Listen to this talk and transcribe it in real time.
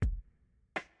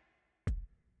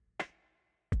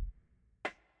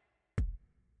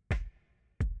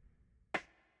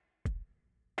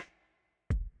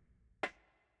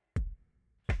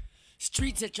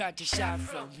streets I tried to shot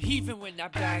from, even when I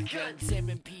bag guns.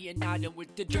 M&P and I'm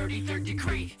with the dirty third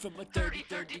degree, from a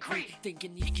 33rd degree,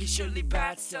 thinking you can surely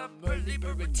buy some early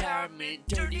bird retirement.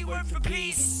 Dirty word for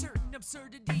peace. Certain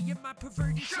absurdity in my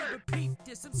perverted shit. Repeat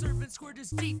this, I'm serving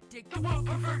squirters deep dick. The world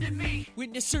perverted me.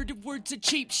 When assertive words are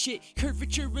cheap shit,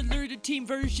 curvature alerted team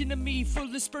version of me,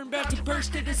 full of sperm about to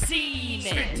burst at the scene.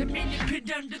 Spent a minute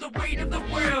pinned under the weight of the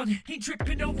world, ain't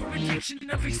tripping over addiction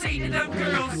and I'm fixated on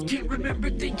girls. Can't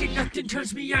remember thinking nothing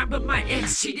turns me on but my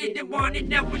ex. She didn't want it,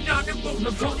 now we're on a roll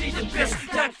of only the best.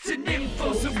 THOTS and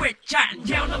nymphos, so wet jotting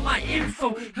down on my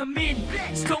info. I'm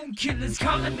in stone killers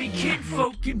calling me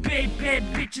kinfolk, and bad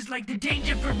bitches like the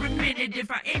danger for a minute.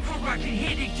 If I aim for I can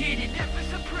hit it, get it, never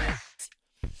suppressed.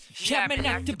 Yeah, man,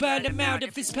 knock the bottom out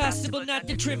if it's possible. Not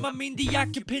the trim, I mean the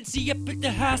occupancy up at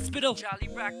the hospital. Jolly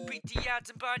Rock beat the odds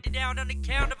and bond it out on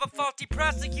account of a faulty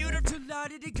prosecutor.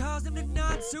 Dilaudid calls him to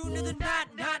nod sooner than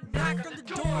not knock on the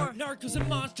door. Narcos and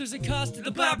monsters accosted.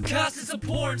 The Bob Costas a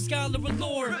porn scholar of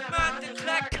lore. Remind the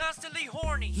clock constantly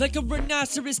horny, like a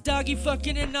rhinoceros,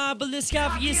 doggy-fucking an obelisk,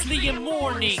 obviously in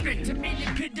mourning. Spent a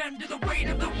minute pinned under the weight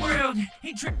of the world,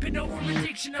 ain't tripping over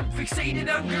addiction, I'm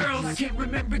fixated on girls. Can't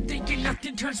remember thinking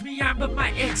nothing turns me on but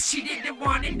my ex. She didn't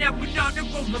want it, now we're on a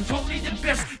roll of only the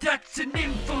best. THOTS and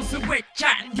nymphos, so wet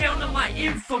jotting down on my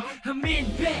info. I'm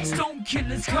in bed, stone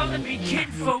killers calling me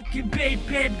kinfolk, and bad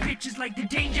bitches like the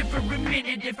danger for a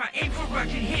minute. If I aim for I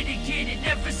can hit it, get it,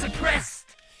 never suppressed.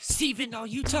 Steven, all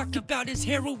you talk about is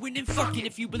heroin and fucking.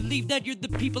 If you believe that, you're the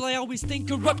people I always think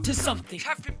are up to something.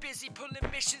 I've been busy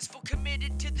pulling missions, full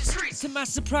committed to the streets. To my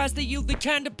surprise, they yield the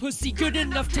kind of pussy good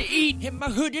enough to eat. In my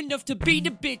hood enough to beat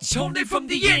a bitch, only from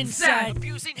the inside.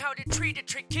 Abusing how to treat a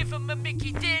trick, give him a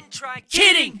Mickey, then try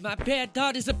kidding. My bad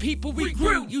thought is a people we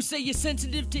grew. You say you're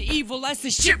sensitive to evil, I say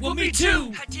shit, well me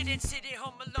too. I didn't sit at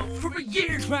home alone for a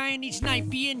year, crying each night,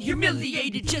 being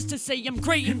humiliated just to say I'm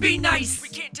great and be nice. We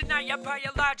can't deny our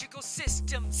biological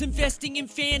systems, investing in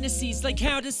fantasies like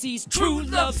how to seize true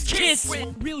love's kiss.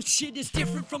 When real shit is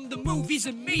different from the movies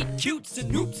and meet cutes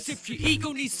and oops. If your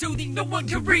ego needs soothing, no one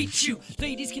can reach you.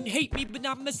 Ladies can hate me, but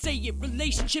I'ma say it.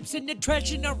 Relationships and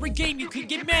attraction are a game. You can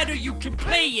get mad or you can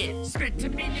play it. Spent a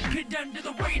minute pinned under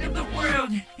the weight of the world,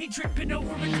 ain't tripping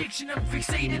over addiction, I'm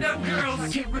fixated on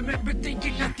girls. Can't remember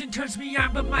thinking nothing turns me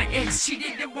on but my ex. She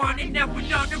didn't want it, now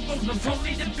we're on a roll of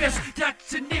only the best.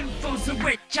 THOTS and nymphos, so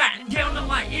wet jotting down on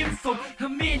my info.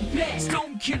 I'm in bed,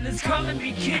 stone killers calling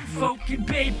me kinfolk, and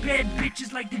bad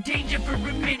bitches like the danger for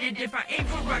a minute. If I aim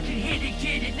for I can hit it,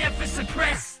 get it, never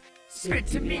suppressed.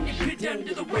 Spent a minute pinned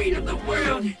under the weight of the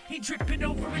world, ain't tripping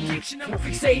over addiction, I'm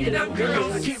fixated on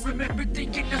girls. Can't remember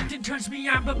thinking nothing turns me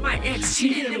on but my ex.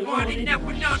 She didn't want it, now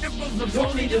we're on a roll of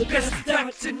only the best.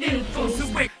 THOTS and nymphos,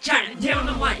 so wet jotting down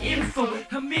on my info.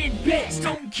 I'm in bed,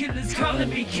 stone killers calling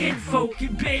me kinfolk,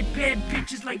 and bad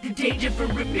bitches like the danger for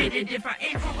a minute. If I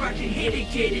aim for I can hit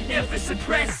it, get it, never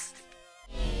suppressed.